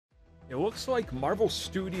It looks like Marvel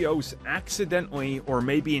Studios accidentally, or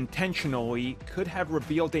maybe intentionally, could have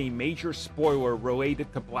revealed a major spoiler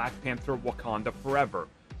related to Black Panther Wakanda Forever,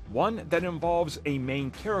 one that involves a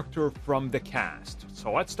main character from the cast.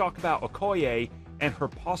 So let's talk about Okoye and her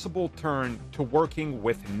possible turn to working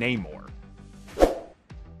with Namor.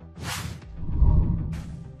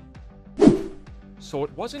 So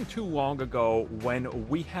it wasn't too long ago when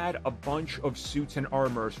we had a bunch of suits and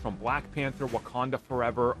armors from Black Panther Wakanda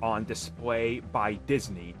Forever on display by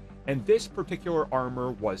Disney, and this particular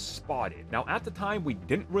armor was spotted. Now at the time we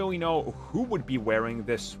didn't really know who would be wearing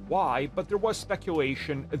this, why, but there was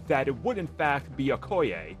speculation that it would in fact be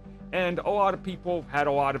Okoye. And a lot of people had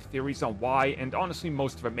a lot of theories on why, and honestly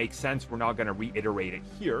most of it makes sense. We're not going to reiterate it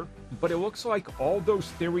here, but it looks like all those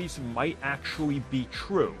theories might actually be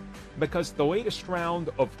true, because the latest round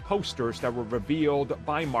of posters that were revealed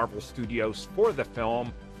by Marvel Studios for the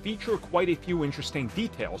film feature quite a few interesting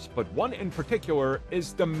details, but one in particular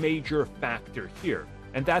is the major factor here,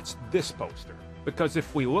 and that's this poster. Because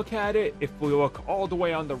if we look at it, if we look all the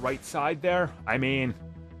way on the right side there, I mean,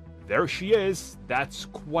 there she is. That's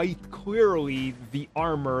quite clearly the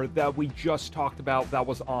armor that we just talked about that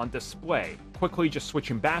was on display. Quickly just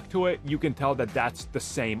switching back to it, you can tell that that's the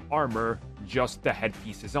same armor, just the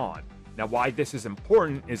headpiece is on. Now why this is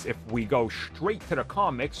important is if we go straight to the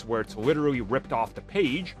comics, where it's literally ripped off the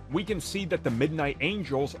page, we can see that the Midnight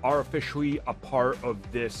Angels are officially a part of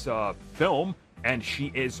this film, and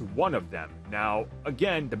she is one of them. Now,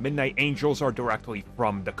 again, the Midnight Angels are directly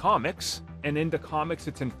from the comics, and in the comics,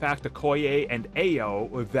 it's in fact Okoye and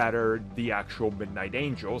Ayo that are the actual Midnight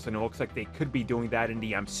Angels, and it looks like they could be doing that in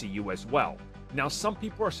the MCU as well. Now, some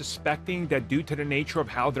people are suspecting that due to the nature of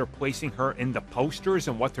how they're placing her in the posters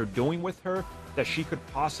and what they're doing with her, that she could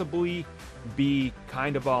possibly be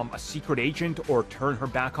kind of a secret agent or turn her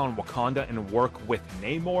back on Wakanda and work with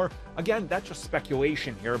Namor. Again, that's just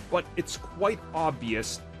speculation here, but it's quite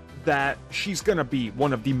obvious that she's gonna be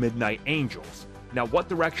one of the Midnight Angels. Now, what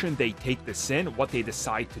direction they take this in, what they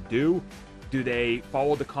decide to do they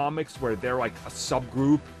follow the comics where they're like a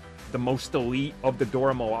subgroup, the most elite of the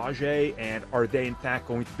Dora Milaje, and are they in fact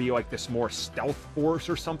going to be like this more stealth force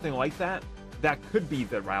or something like that? That could be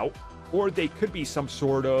the route. Or they could be some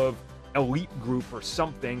sort of elite group or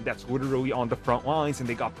something that's literally on the front lines and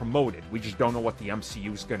they got promoted. We just don't know what the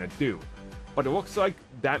MCU is going to do. But it looks like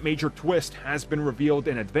that major twist has been revealed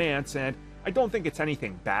in advance, and I don't think it's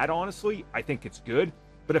anything bad, honestly. I think it's good.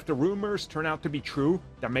 But if the rumors turn out to be true,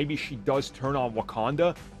 that maybe she does turn on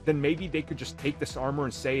Wakanda, then maybe they could just take this armor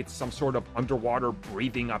and say it's some sort of underwater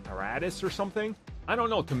breathing apparatus or something. I don't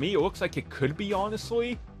know. To me, it looks like it could be,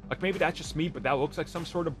 honestly. Like, maybe that's just me, but that looks like some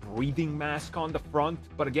sort of breathing mask on the front.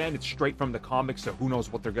 But again, it's straight from the comics, so who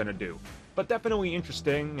knows what they're gonna do. But definitely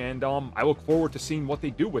interesting, and I look forward to seeing what they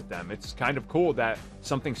do with them. It's kind of cool that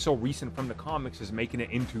something so recent from the comics is making it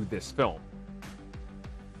into this film.